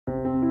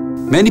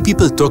Many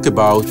people talk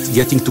about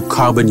getting to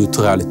carbon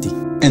neutrality,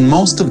 and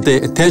most of the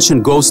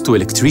attention goes to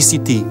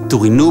electricity, to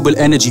renewable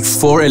energy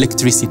for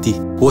electricity.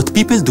 What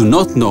people do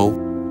not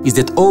know is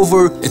that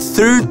over a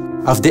third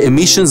of the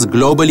emissions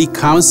globally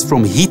comes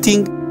from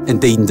heating and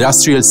the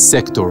industrial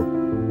sector.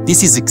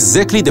 This is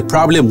exactly the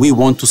problem we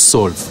want to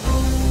solve.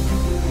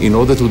 In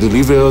order to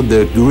deliver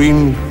the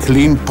green,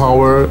 clean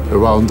power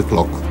around the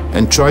clock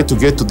and try to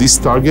get to this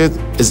target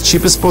as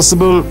cheap as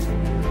possible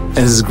and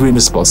as green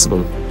as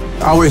possible.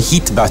 Our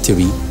heat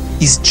battery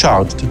is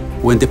charged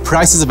when the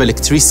prices of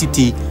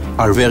electricity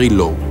are very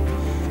low,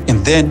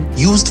 and then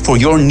used for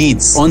your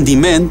needs on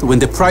demand when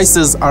the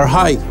prices are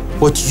high.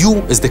 What you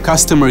as the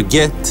customer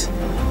get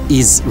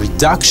is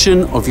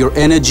reduction of your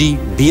energy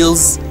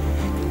bills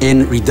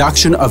and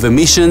reduction of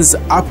emissions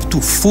up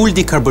to full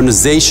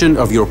decarbonization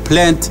of your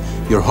plant,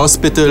 your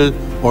hospital,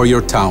 or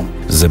your town.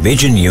 The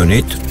bGen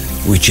unit,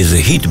 which is a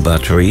heat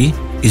battery,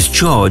 is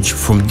charged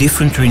from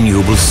different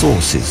renewable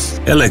sources,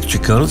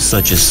 electrical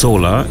such as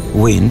solar,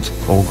 wind,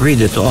 or grid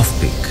at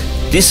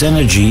off-peak. This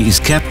energy is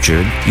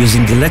captured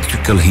using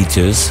electrical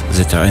heaters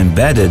that are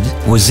embedded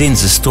within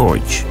the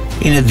storage.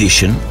 In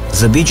addition,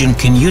 the bGen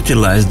can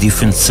utilize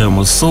different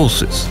thermal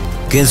sources.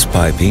 Gas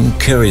piping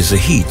carries the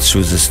heat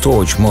through the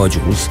storage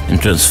modules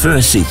and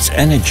transfers its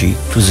energy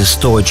to the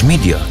storage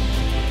media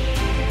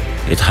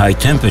at high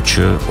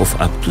temperature of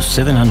up to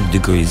 700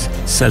 degrees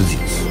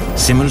Celsius.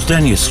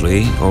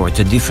 Simultaneously, or at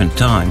a different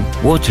time,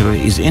 water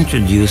is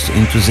introduced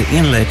into the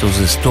inlet of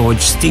the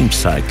storage steam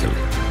cycle,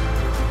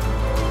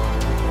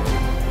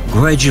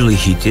 gradually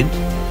heated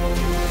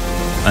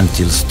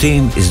until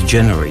steam is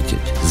generated,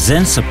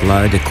 then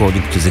supplied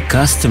according to the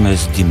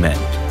customer's demand.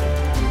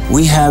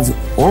 We have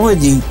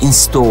already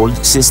installed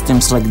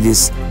systems like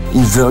this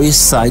in various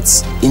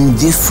sites in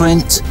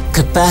different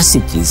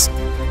capacities.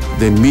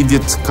 The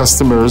immediate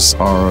customers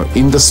are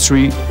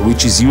industry,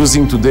 which is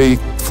using today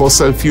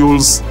fossil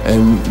fuels,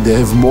 and they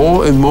have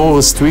more and more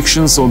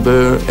restrictions on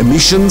their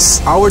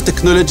emissions. Our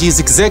technology is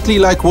exactly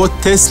like what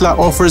Tesla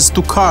offers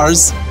to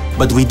cars,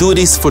 but we do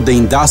this for the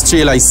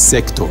industrialized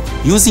sector.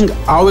 Using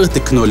our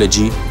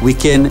technology, we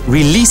can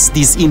release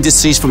these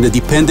industries from the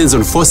dependence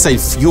on fossil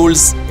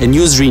fuels and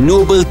use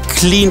renewable,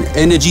 clean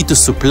energy to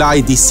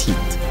supply this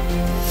heat.